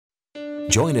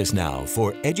Join us now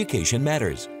for Education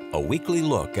Matters, a weekly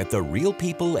look at the real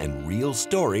people and real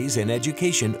stories in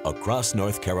education across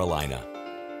North Carolina.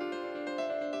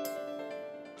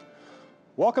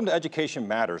 Welcome to Education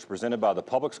Matters, presented by the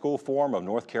Public School Forum of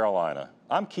North Carolina.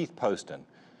 I'm Keith Poston.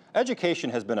 Education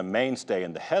has been a mainstay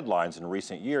in the headlines in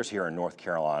recent years here in North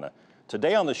Carolina.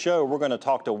 Today on the show, we're going to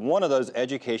talk to one of those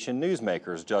education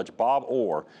newsmakers, Judge Bob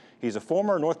Orr. He's a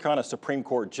former North Carolina Supreme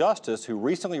Court justice who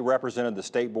recently represented the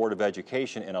State Board of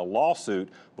Education in a lawsuit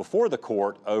before the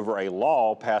court over a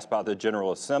law passed by the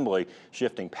General Assembly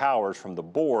shifting powers from the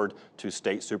board to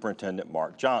State Superintendent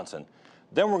Mark Johnson.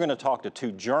 Then we're going to talk to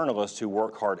two journalists who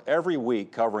work hard every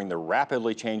week covering the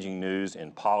rapidly changing news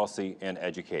in policy and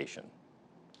education.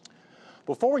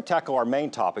 Before we tackle our main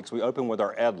topics, we open with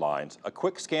our headlines, a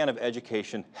quick scan of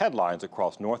education headlines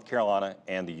across North Carolina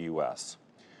and the U.S.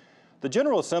 The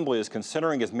General Assembly is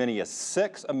considering as many as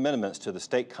 6 amendments to the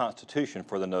state constitution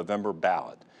for the November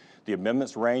ballot. The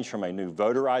amendments range from a new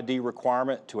voter ID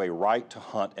requirement to a right to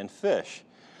hunt and fish.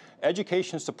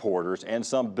 Education supporters and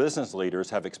some business leaders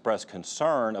have expressed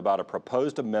concern about a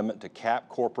proposed amendment to cap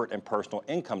corporate and personal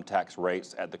income tax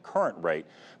rates at the current rate,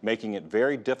 making it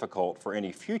very difficult for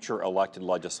any future elected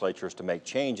legislatures to make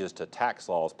changes to tax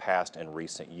laws passed in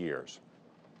recent years.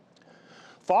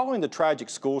 Following the tragic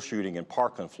school shooting in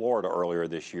Parkland, Florida earlier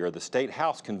this year, the State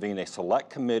House convened a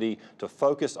select committee to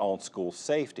focus on school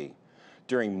safety.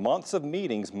 During months of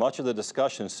meetings, much of the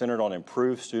discussion centered on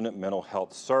improved student mental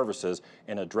health services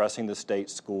and addressing the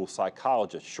state's school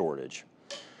psychologist shortage.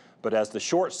 But as the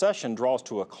short session draws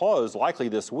to a close, likely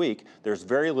this week, there's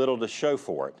very little to show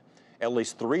for it. At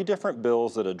least 3 different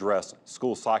bills that address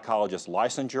school psychologist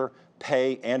licensure,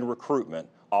 pay, and recruitment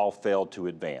all failed to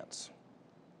advance.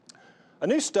 A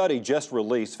new study just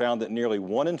released found that nearly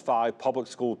 1 in 5 public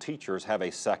school teachers have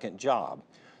a second job.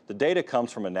 The data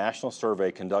comes from a national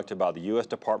survey conducted by the U.S.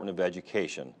 Department of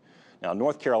Education. Now,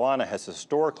 North Carolina has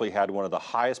historically had one of the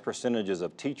highest percentages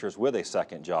of teachers with a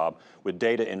second job, with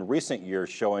data in recent years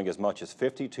showing as much as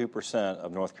 52%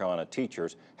 of North Carolina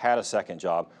teachers had a second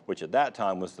job, which at that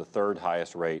time was the 3rd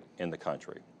highest rate in the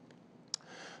country.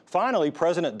 Finally,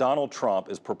 President Donald Trump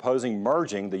is proposing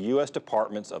merging the U.S.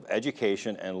 Departments of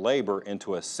Education and Labor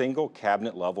into a single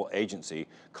cabinet-level agency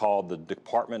called the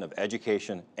Department of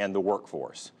Education and the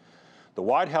Workforce. The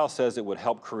White House says it would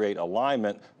help create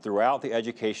alignment throughout the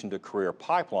education to career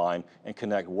pipeline and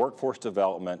connect workforce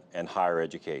development and higher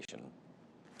education.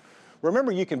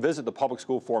 Remember, you can visit the Public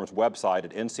School Forum's website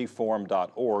at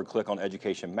ncforum.org, click on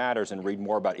Education Matters, and read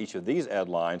more about each of these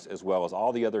headlines as well as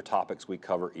all the other topics we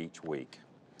cover each week.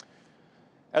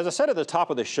 As I said at the top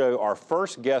of the show, our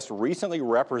first guest recently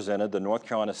represented the North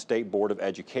Carolina State Board of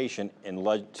Education in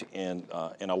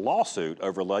a lawsuit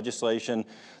over legislation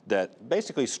that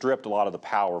basically stripped a lot of the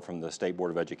power from the State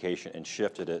Board of Education and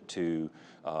shifted it to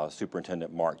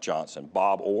Superintendent Mark Johnson.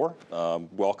 Bob Orr,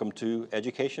 welcome to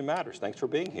Education Matters. Thanks for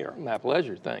being here. My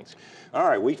pleasure, thanks. All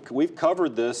right, we've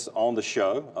covered this on the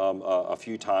show a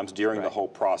few times during the whole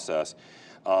process.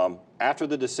 After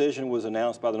the decision was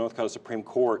announced by the North Carolina Supreme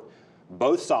Court,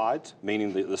 both sides,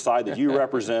 meaning the side that you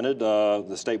represented,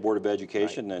 the State Board of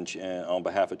Education, right, and on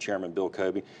behalf of Chairman Bill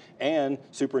Kobe, and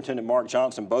Superintendent Mark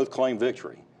Johnson, both claimed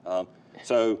victory.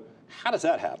 So how does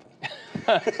that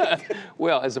happen?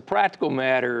 Well, as a practical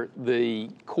matter, the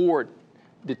court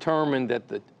determined that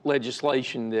the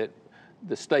legislation that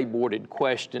the State Board had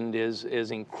questioned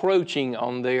as encroaching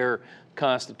on their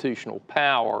constitutional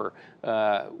power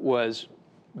was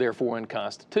therefore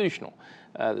unconstitutional.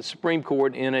 The Supreme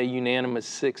Court, in a unanimous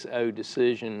 6-0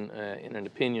 decision in an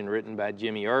opinion written by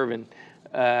Jimmy Irvin,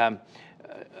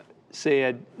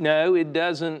 said, no, it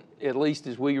doesn't, at least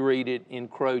as we read it,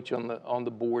 encroach on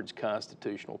the board's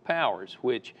constitutional powers,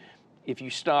 which, if you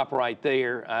stop right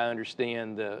there, I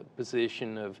understand the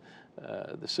position of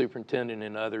the superintendent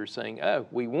and others saying, oh,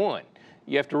 we won.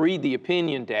 You have to read the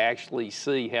opinion to actually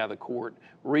see how the court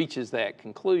reaches that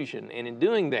conclusion. And in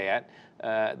doing that,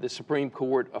 the Supreme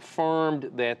Court affirmed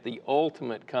that the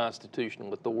ultimate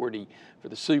constitutional authority for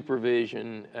the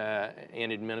supervision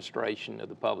and administration of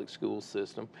the public school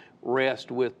system rests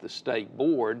with the State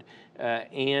Board,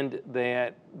 and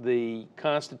that the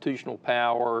constitutional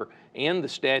power and the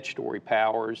statutory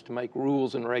powers to make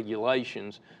rules and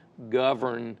regulations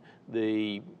govern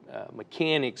the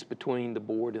mechanics between the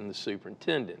board and the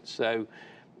superintendent. So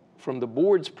from the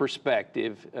board's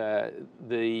perspective,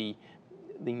 the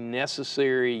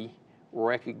necessary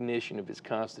recognition of his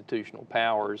constitutional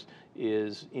powers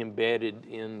is embedded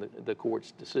in the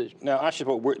court's decision.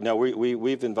 Now,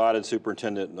 we've invited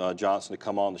Superintendent Johnson to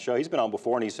come on the show. He's been on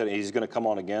before, and he said he's going to come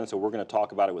on again, so we're going to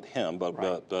talk about it with him.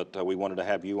 But we wanted to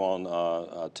have you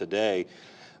on today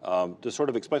to sort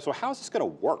of explain. So, how is this going to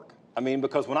work? I mean,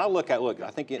 because when I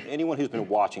I think anyone who's been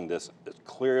watching this,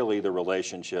 clearly the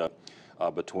relationship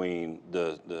between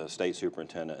the state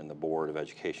superintendent and the Board of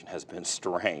Education has been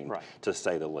strained, to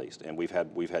say the least. And we've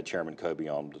had Chairman Kobe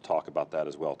on to talk about that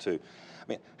as well too. I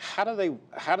mean, how do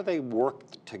they work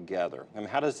together? I mean,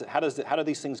 how do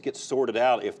these things get sorted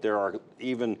out if there are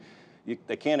even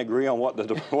they can't agree on what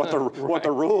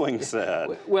the ruling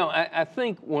said? Well, I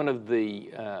think one of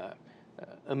the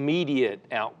immediate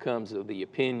outcomes of the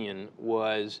opinion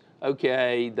was,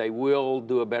 okay, they will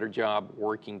do a better job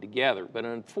working together. But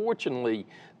unfortunately,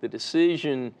 the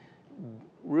decision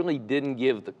really didn't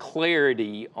give the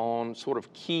clarity on sort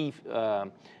of key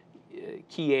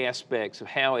aspects of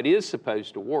how it is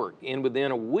supposed to work. And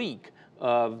within a week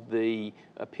of the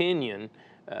opinion,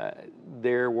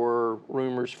 there were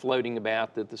rumors floating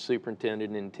about that the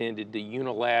superintendent intended to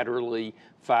unilaterally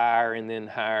fire and then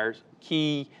hire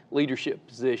key leadership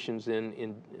positions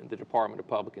in the Department of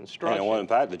Public Instruction. And in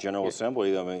fact, the General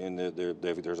Assembly, I mean,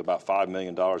 there's about $5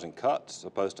 million in cuts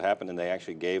supposed to happen, and they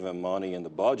actually gave them money in the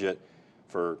budget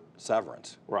for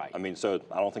severance. Right. I mean, so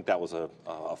I don't think that was a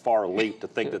far leap to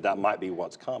think that might be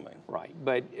what's coming. Right.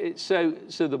 But so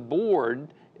the board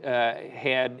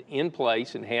had in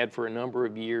place and had for a number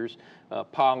of years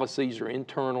policies or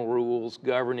internal rules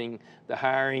governing the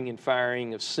hiring and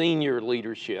firing of senior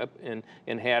leadership, and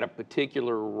had a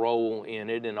particular role in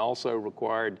it, and also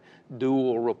required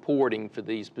dual reporting for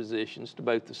these positions to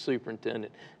both the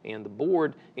superintendent and the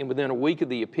board. And within a week of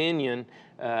the opinion,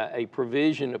 a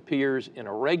provision appears in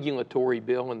a regulatory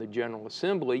bill in the General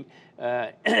Assembly,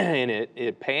 and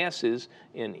it passes,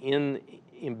 and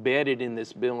embedded in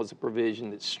this bill is a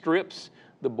provision that strips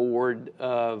the board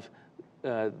of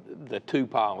the two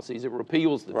policies. It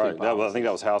repeals the two policies. Right. I think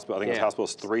that was House Bill. I think it was House Bill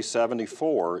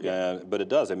 374. Yeah. But it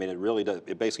does. I mean, it really does.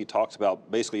 It basically talks about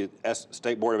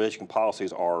State Board of Education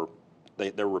policies are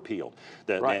they're repealed.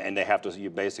 And they have to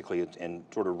basically and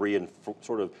sort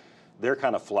of they're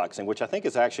kind of flexing, which I think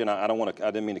is actually. And I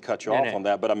didn't mean to cut you off on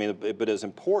that, but I mean, but it's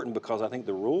important because I think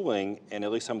the ruling and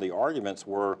at least some of the arguments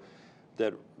were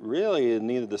that really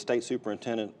neither the state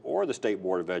superintendent or the State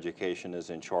Board of Education is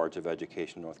in charge of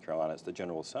education in North Carolina. It's the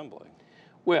General Assembly.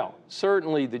 Well,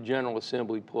 certainly the General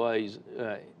Assembly plays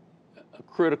a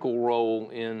critical role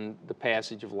in the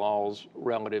passage of laws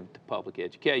relative to public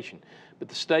education. But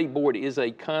the State Board is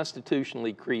a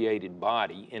constitutionally created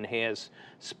body and has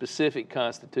specific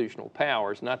constitutional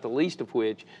powers, not the least of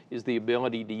which is the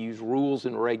ability to use rules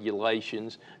and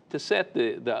regulations to set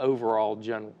the overall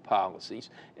general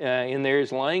policies. And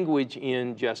there's language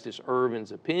in Justice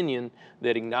Irvin's opinion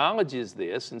that acknowledges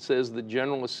this and says the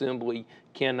General Assembly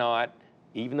cannot,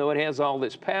 even though it has all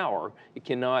this power, it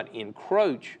cannot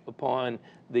encroach upon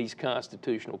these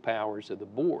constitutional powers of the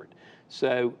board.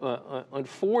 So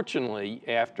unfortunately,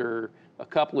 after a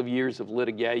couple of years of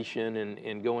litigation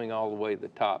and going all the way to the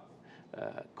top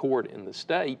court in the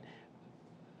state,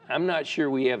 I'm not sure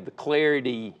we have the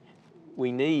clarity we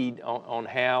need on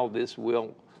how this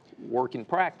will work in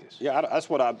practice. Yeah, that's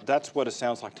what it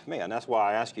sounds like to me, and that's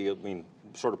why I ask you, I mean,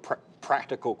 sort of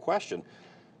practical question.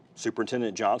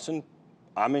 Superintendent Johnson,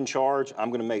 I'm in charge, I'm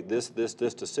going to make this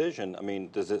decision. I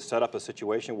mean, does it set up a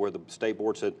situation where the state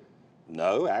board said,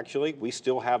 no, actually, we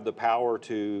still have the power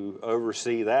to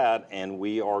oversee that, and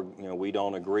we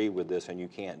don't agree with this, and you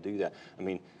can't do that. I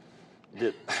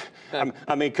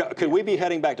mean, could we be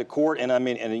heading back to court? And I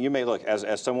mean, and you may look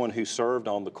as someone who served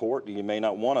on the court, you may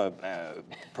not want to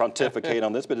pontificate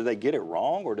on this, but did they get it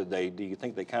wrong, or do you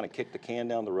think they kind of kicked the can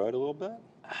down the road a little bit?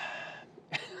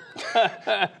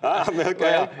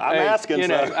 Well, I'm asking.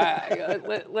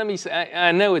 Let me say,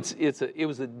 I know it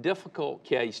was a difficult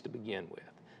case to begin with.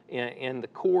 And the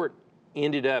court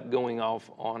ended up going off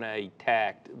on a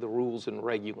tact, the rules and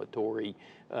regulatory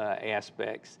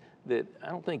aspects that I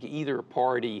don't think either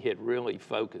party had really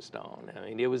focused on. I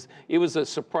mean, it was a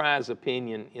surprise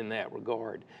opinion in that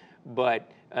regard. But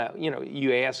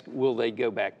you ask, will they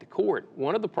go back to court?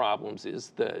 One of the problems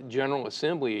is the General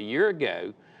Assembly a year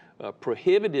ago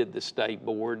prohibited the state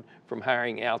board from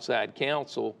hiring outside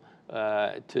counsel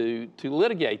to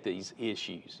litigate these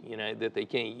issues. That they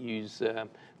can't use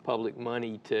public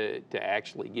money to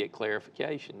actually get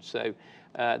clarification. So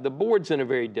the board's in a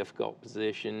very difficult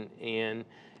position, and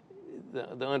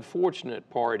the unfortunate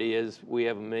part is we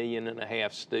have 1.5 million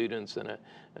students and a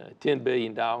 $10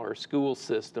 billion school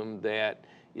system that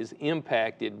is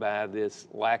impacted by this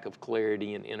lack of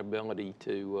clarity and inability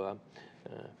to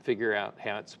figure out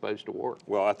how it's supposed to work.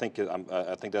 Well, I think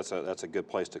that's a good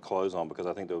place to close on, because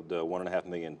I think the 1.5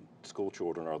 million school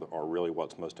children are really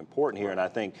what's most important here. And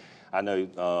I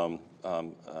know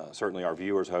certainly our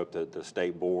viewers hope that the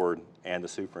state board and the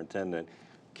superintendent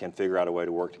can figure out a way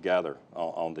to work together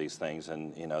on these things.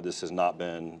 And this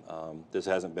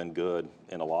hasn't been good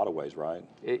in a lot of ways, right?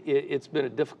 It's been a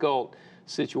difficult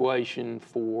situation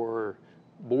for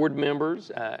board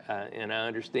members, and I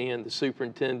understand the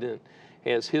superintendent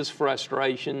has his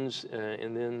frustrations,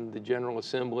 and then the General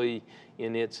Assembly,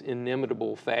 in its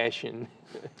inimitable fashion,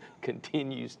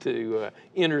 continues to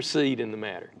intercede in the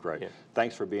matter. Great. Yeah.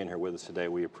 Thanks for being here with us today.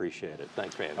 We appreciate it.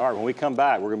 Thanks for having me. All right, when we come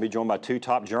back, we're going to be joined by two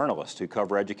top journalists who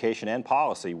cover education and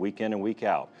policy week in and week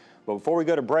out. But before we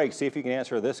go to break, see if you can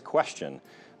answer this question.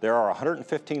 There are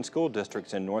 115 school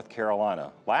districts in North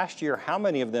Carolina. Last year, how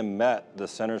many of them met the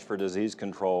Centers for Disease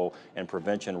Control and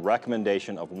Prevention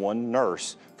recommendation of 1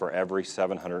 nurse for every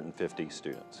 750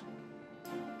 students?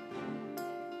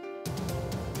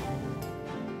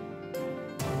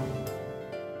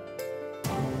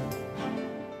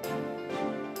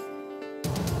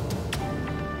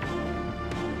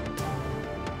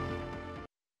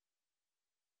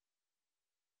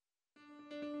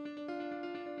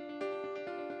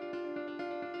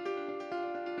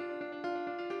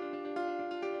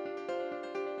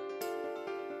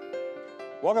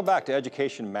 Welcome back to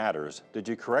Education Matters. Did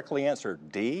you correctly answer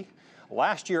D?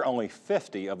 Last year, only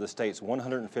 50 of the state's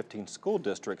 115 school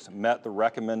districts met the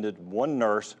recommended 1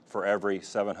 nurse for every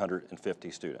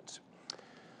 750 students.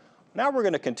 Now we're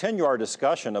going to continue our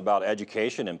discussion about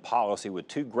education and policy with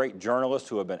two great journalists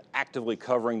who have been actively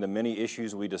covering the many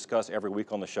issues we discuss every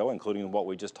week on the show, including what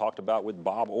we just talked about with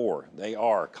Bob Orr. They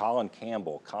are Colin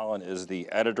Campbell. Colin is the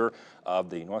editor of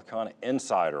the North Carolina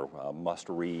Insider, must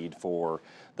read for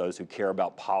those who care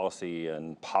about policy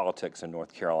and politics in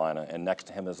North Carolina. And next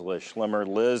to him is Liz Schlemmer.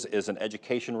 Liz is an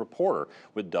education reporter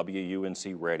with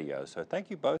WUNC Radio. So thank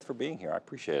you both for being here. I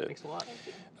appreciate it. Thanks a lot.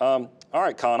 All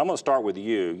right, Colin, I'm going to start with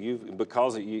you.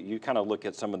 Because you kind of look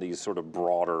at some of these sort of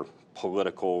broader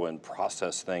political and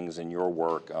process things in your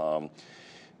work.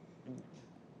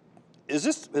 Is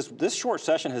this short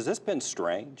session, has this been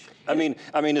strange? I mean,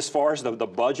 as far as the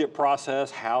budget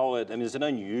process, is it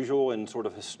unusual in sort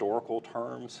of historical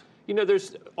terms? You know,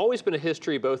 there's always been a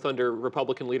history, both under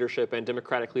Republican leadership and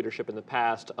Democratic leadership in the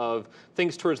past, of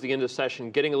things towards the end of session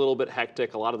getting a little bit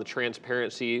hectic, a lot of the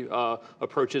transparency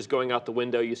approaches going out the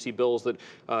window. You see bills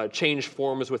that change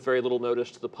forms with very little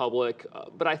notice to the public.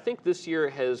 But I think this year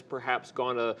has perhaps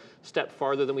gone a step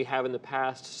farther than we have in the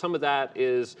past. Some of that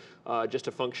is just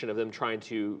a function of them trying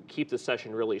to keep the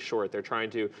session really short. They're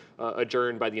trying to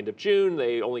adjourn by the end of June.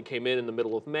 They only came in the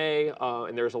middle of May,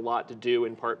 and there's a lot to do,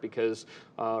 in part because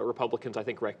Republicans, I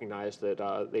think, recognize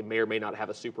that they may or may not have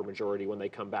a supermajority when they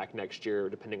come back next year,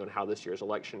 depending on how this year's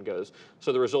election goes.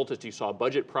 So the result is you saw a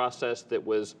budget process that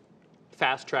was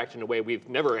fast-tracked in a way we've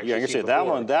never actually seen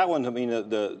before. That one, I mean,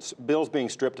 the bills being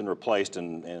stripped and replaced,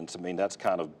 and I mean, that's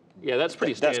kind of... Yeah, that's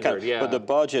pretty standard, yeah. But the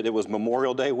budget, it was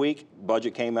Memorial Day week,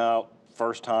 budget came out,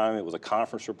 first time, it was a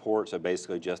conference report, so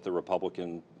basically just the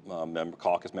Republican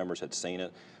caucus members had seen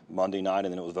it Monday night,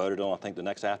 and then it was voted on, I think, the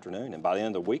next afternoon, and by the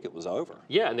end of the week, it was over.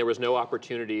 Yeah, and there was no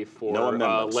opportunity for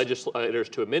legislators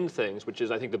to amend things, which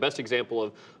is, I think, the best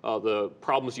example of the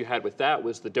problems you had with that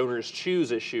was the Donors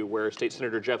Choose issue, where State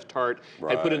Senator Jeff Tart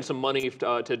had put in some money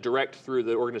to direct through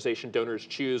the organization Donors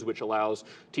Choose, which allows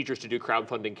teachers to do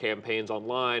crowdfunding campaigns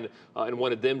online, and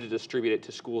wanted them to distribute it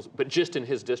to schools, but just in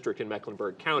his district in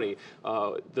Mecklenburg County.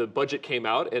 The budget came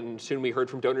out, and soon we heard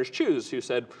from Donors Choose, who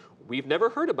said, we've never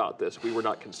heard about this. We were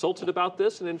not consulted about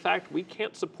this, and in fact, we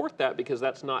can't support that because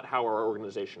that's not how our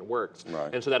organization works.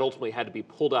 Right. And so that ultimately had to be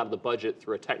pulled out of the budget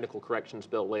through a technical corrections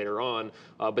bill later on.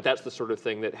 But that's the sort of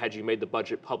thing that, had you made the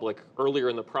budget public earlier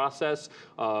in the process,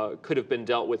 could have been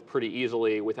dealt with pretty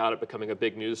easily without it becoming a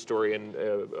big news story and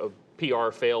a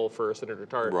PR fail for Senator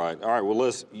Tart. Right. All right. Well,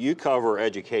 Liz, you cover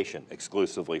education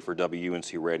exclusively for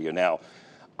WUNC Radio. Now,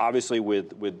 obviously,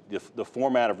 with the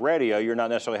format of radio, you're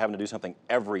not necessarily having to do something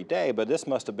every day, but this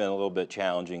must have been a little bit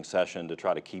challenging session to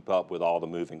try to keep up with all the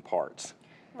moving parts.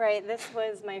 Right, this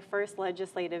was my first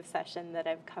legislative session that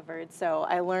I've covered, so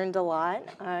I learned a lot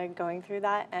going through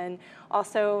that, and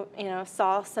also,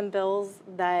 saw some bills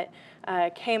that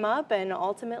came up and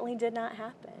ultimately did not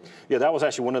happen. Yeah, that was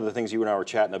actually one of the things you and I were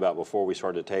chatting about before we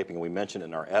started taping, and we mentioned it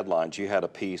in our headlines. You had a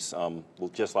piece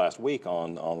just last week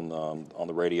on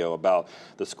the radio about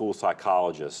the school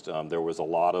psychologist. There was a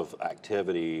lot of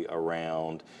activity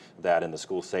around that in the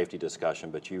school safety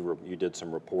discussion, but you did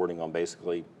some reporting on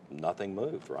basically nothing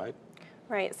moved, right?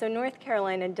 Right, so North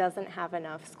Carolina doesn't have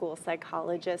enough school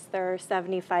psychologists. There are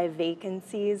 75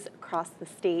 vacancies across the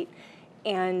state,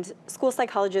 and school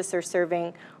psychologists are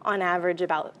serving on average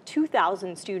about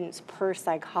 2,000 students per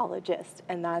psychologist,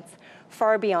 and that's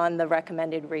far beyond the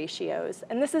recommended ratios.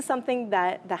 And this is something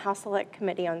that the House Select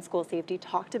Committee on School Safety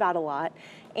talked about a lot,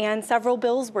 and several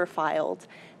bills were filed.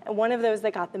 And one of those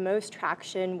that got the most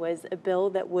traction was a bill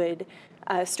that would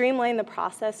streamline the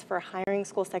process for hiring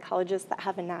school psychologists that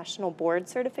have a national board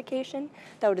certification.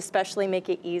 That would especially make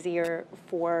it easier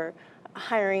for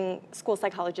hiring school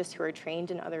psychologists who are trained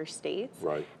in other states.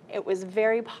 Right. It was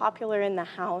very popular in the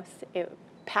House. It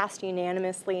passed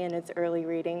unanimously in its early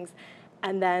readings.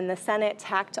 And then the Senate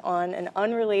tacked on an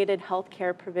unrelated health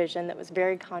care provision that was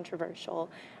very controversial,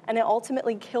 and it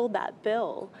ultimately killed that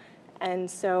bill. And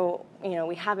so,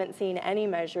 we haven't seen any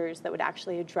measures that would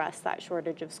actually address that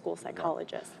shortage of school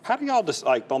psychologists. How do y'all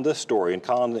decide on this story, and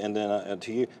Colin, and then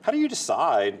to you, how do you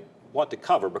decide what to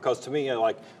cover? Because to me, in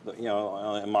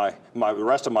my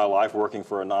rest of my life working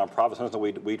for a nonprofit, sometimes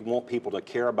we want people to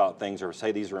care about things or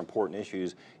say these are important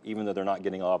issues, even though they're not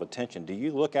getting a lot of attention. Do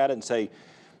you look at it and say,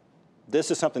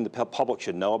 this is something the public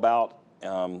should know about,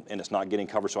 and it's not getting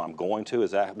covered, so I'm going to?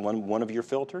 Is that one of your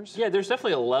filters? Yeah, there's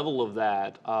definitely a level of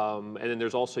that. And then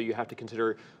there's also, you have to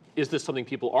consider, is this something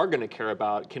people are going to care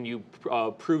about? Can you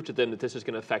prove to them that this is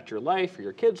going to affect your life or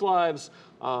your kids' lives?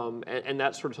 And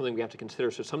that's sort of something we have to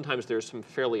consider. So sometimes there's some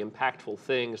fairly impactful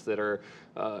things that are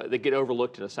that get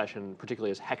overlooked in a session,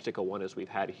 particularly as hectic a one as we've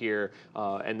had here.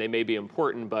 And they may be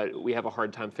important, but we have a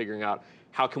hard time figuring out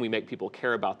how can we make people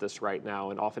care about this right now?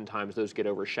 And oftentimes those get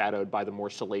overshadowed by the more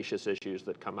salacious issues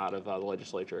that come out of the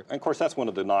legislature. And of course, that's one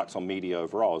of the knocks on media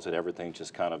overall, is that everything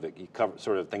just kind of, you cover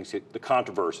sort of things, the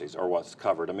controversies are what's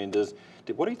covered. I mean,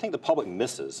 what do you think the public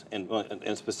misses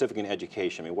in specific in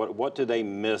education? I mean, what do they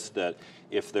miss that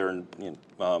if they're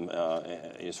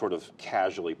sort of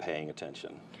casually paying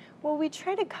attention? Well, we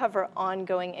try to cover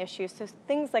ongoing issues, so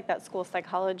things like that school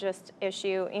psychologist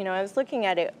issue. I was looking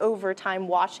at it over time,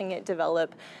 watching it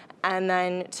develop, and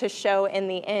then to show in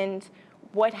the end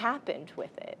what happened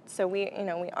with it. So we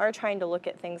are trying to look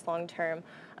at things long term.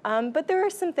 But there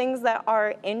are some things that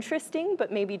are interesting,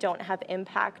 but maybe don't have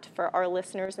impact for our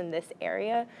listeners in this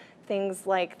area. Things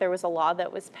like there was a law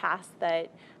that was passed that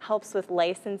helps with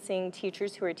licensing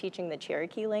teachers who are teaching the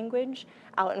Cherokee language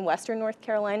out in Western North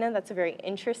Carolina. That's a very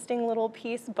interesting little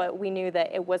piece, but we knew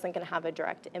that it wasn't going to have a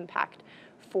direct impact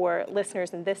for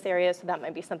listeners in this area, so that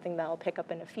might be something that I'll pick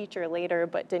up in a feature later,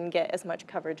 but didn't get as much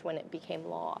coverage when it became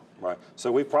law. Right.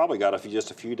 So we've probably got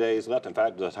just a few days left. In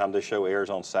fact, by the time this show airs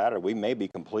on Saturday, we may be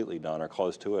completely done or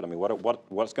close to it. I mean,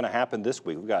 what's going to happen this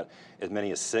week? We've got as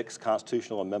many as 6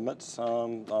 constitutional amendments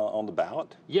on the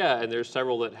ballot. Yeah, and there's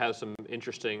several that have some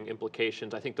interesting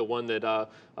implications. I think the one that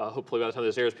hopefully by the time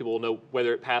this airs, people will know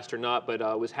whether it passed or not, but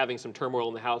was having some turmoil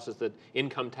in the House is the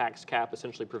income tax cap,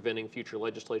 essentially preventing future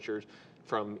legislatures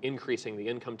from increasing the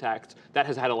income tax. That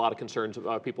has had a lot of concerns.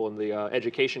 People in the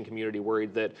education community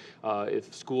worried that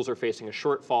if schools are facing a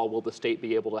shortfall, will the state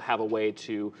be able to have a way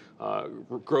to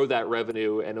grow that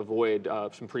revenue and avoid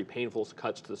some pretty painful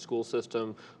cuts to the school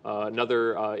system?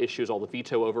 Another issue is all the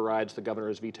veto overrides. The governor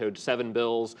has vetoed 7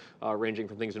 bills, ranging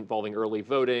from things involving early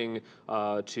voting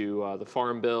to the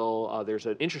farm bill. There's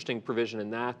an interesting provision in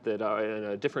that in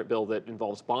a different bill that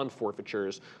involves bond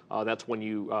forfeitures. That's when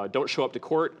you don't show up to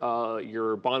court,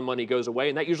 your bond money goes away,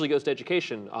 and that usually goes to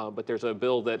education. But there's a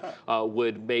bill that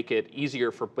would make it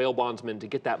easier for bail bondsmen to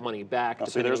get that money back,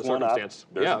 depending on the circumstance.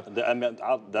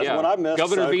 That's one I missed.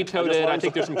 Governor vetoed it. I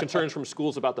think there's some concerns from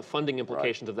schools about the funding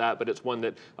implications of that, but it's one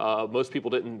that most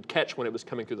people didn't catch when it was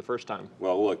coming through the first time.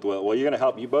 Well, look, you're going to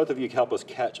help. Both of you help us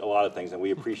catch a lot of things, and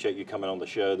we appreciate you coming on the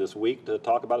show this week to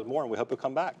talk about it more, and we hope you'll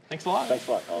come back. Thanks a lot. Thanks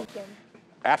a lot. Thank you.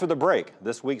 After the break,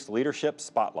 this week's Leadership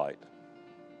Spotlight.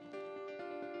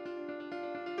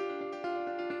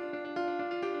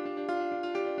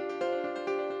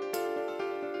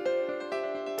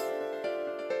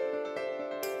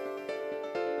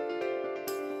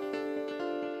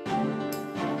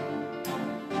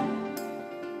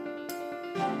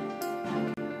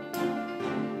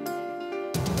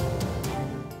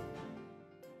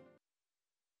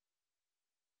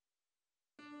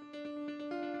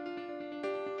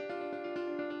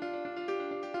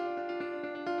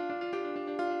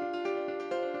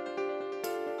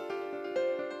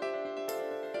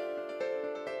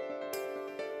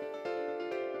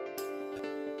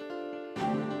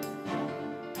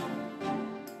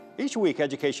 Each week,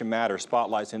 Education Matters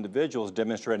spotlights individuals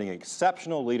demonstrating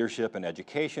exceptional leadership in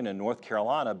education in North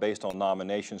Carolina based on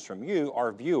nominations from you,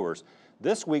 our viewers.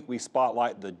 This week, we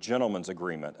spotlight the Gentleman's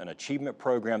Agreement, an achievement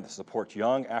program that supports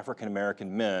young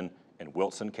African-American men in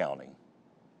Wilson County.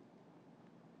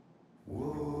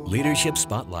 Leadership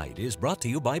Spotlight is brought to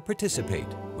you by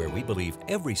Participate, where we believe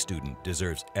every student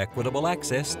deserves equitable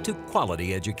access to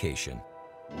quality education.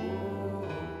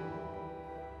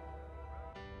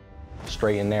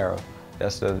 Straight and narrow.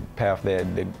 That's the path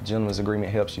that the Gentleman's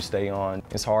Agreement helps you stay on.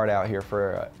 It's hard out here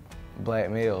for black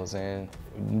males and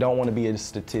don't want to be a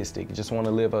statistic, just want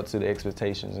to live up to the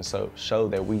expectations and so show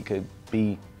that we could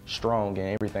be strong in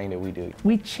everything that we do.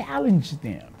 We challenge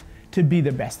them to be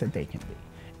the best that they can be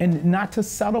and not to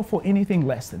settle for anything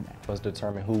less than that. Let's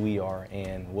determine who we are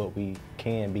and what we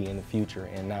can be in the future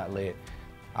and not let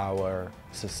our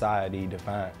society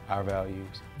define our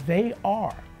values. They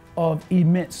are of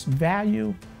immense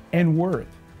value and worth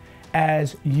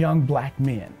as young black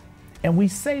men. And we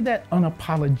say that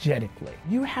unapologetically.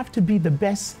 You have to be the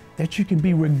best that you can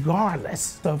be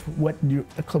regardless of what the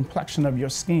complexion of your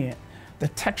skin, the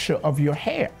texture of your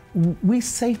hair. We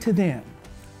say to them,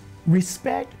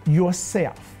 respect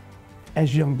yourself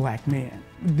as young black men.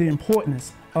 The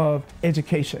importance of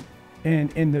education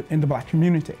in the black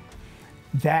community.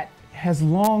 That has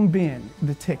long been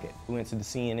the ticket. We went to the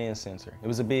CNN Center. It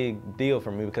was a big deal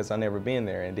for me because I never been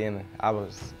there, and then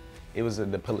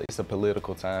it's a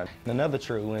political time. And another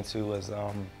trip we went to was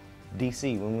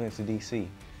DC, when we went to DC.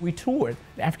 We toured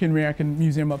the African American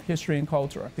Museum of History and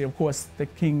Culture, of course the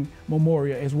King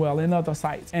Memorial as well, and other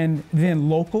sites. And then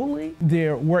locally,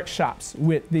 there are workshops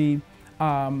with the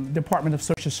Department of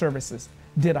Social Services,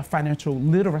 did a financial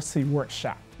literacy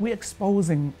workshop. We're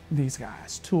exposing these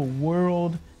guys to a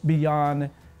world beyond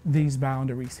these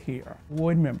boundaries here.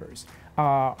 Board members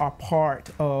are part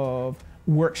of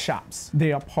workshops.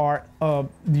 They are part of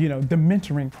the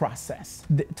mentoring process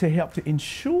to help to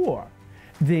ensure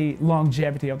the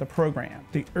longevity of the program.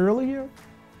 The earlier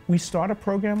we start a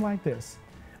program like this,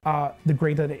 the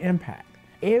greater the impact.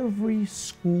 Every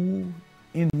school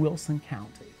in Wilson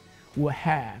County will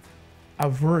have a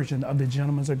version of the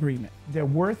Gentleman's Agreement. Their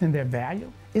worth and their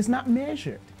value is not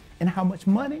measured in how much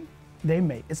money they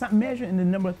make. It's not measured in the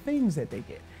number of things that they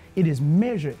get. It is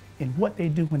measured in what they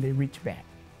do when they reach back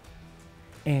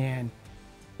and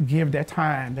give their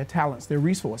time, their talents, their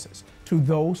resources to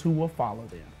those who will follow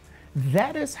them.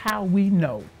 That is how we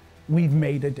know we've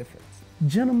made a difference.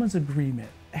 Gentleman's Agreement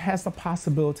has the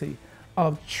possibility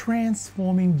of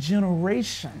transforming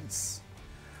generations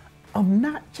of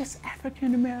not just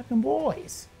African American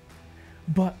boys,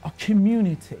 but a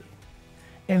community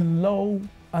and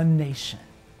a nation.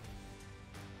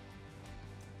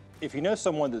 If you know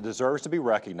someone that deserves to be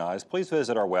recognized, please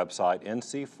visit our website,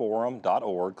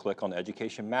 ncforum.org, click on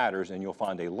Education Matters, and you'll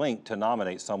find a link to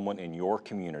nominate someone in your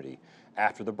community.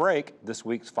 After the break, this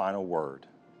week's final word.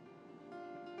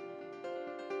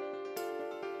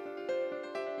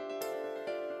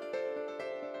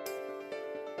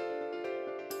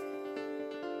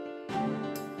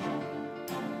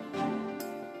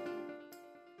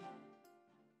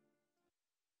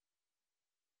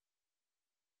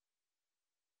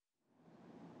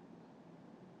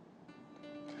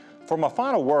 For my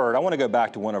final word, I want to go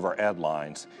back to one of our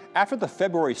headlines. After the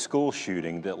February school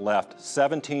shooting that left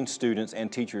 17 students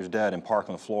and teachers dead in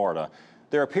Parkland, Florida,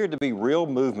 there appeared to be real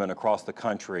movement across the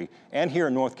country and here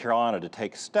in North Carolina to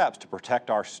take steps to protect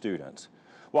our students.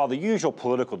 While the usual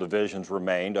political divisions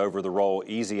remained over the role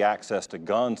easy access to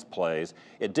guns plays,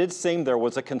 it did seem there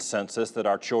was a consensus that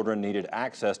our children needed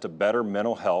access to better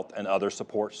mental health and other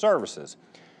support services.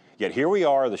 Yet here we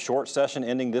are, the short session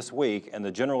ending this week, and the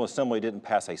General Assembly didn't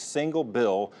pass a single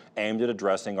bill aimed at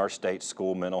addressing our state's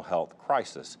school mental health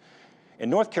crisis. In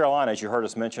North Carolina, as you heard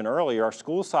us mention earlier, our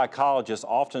school psychologists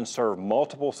often serve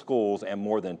multiple schools and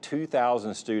more than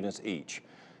 2,000 students each.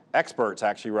 Experts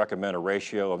actually recommend a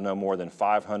ratio of no more than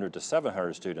 500 to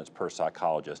 700 students per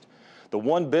psychologist. The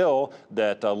one bill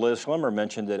that Liz Schlemmer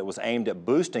mentioned that it was aimed at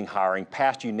boosting hiring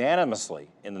passed unanimously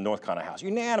in the North Carolina House,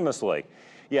 unanimously,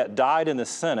 yet died in the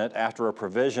Senate after a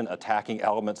provision attacking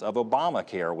elements of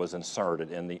Obamacare was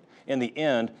inserted. In the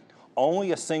end,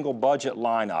 only a single budget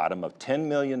line item of $10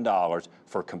 million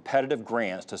for competitive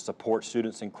grants to support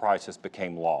students in crisis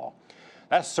became law.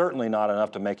 That's certainly not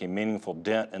enough to make a meaningful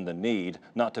dent in the need,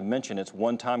 not to mention it's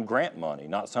one-time grant money,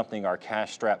 not something our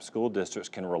cash-strapped school districts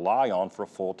can rely on for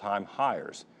full-time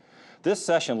hires. This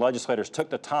session, legislators took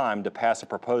the time to pass a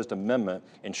proposed amendment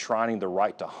enshrining the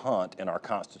right to hunt in our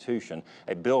Constitution,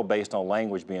 a bill based on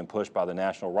language being pushed by the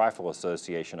National Rifle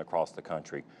Association across the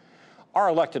country. Our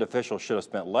elected officials should have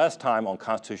spent less time on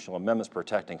constitutional amendments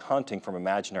protecting hunting from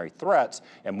imaginary threats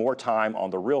and more time on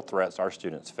the real threats our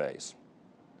students face.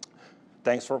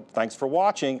 Thanks for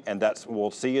watching, and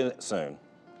we'll see you soon.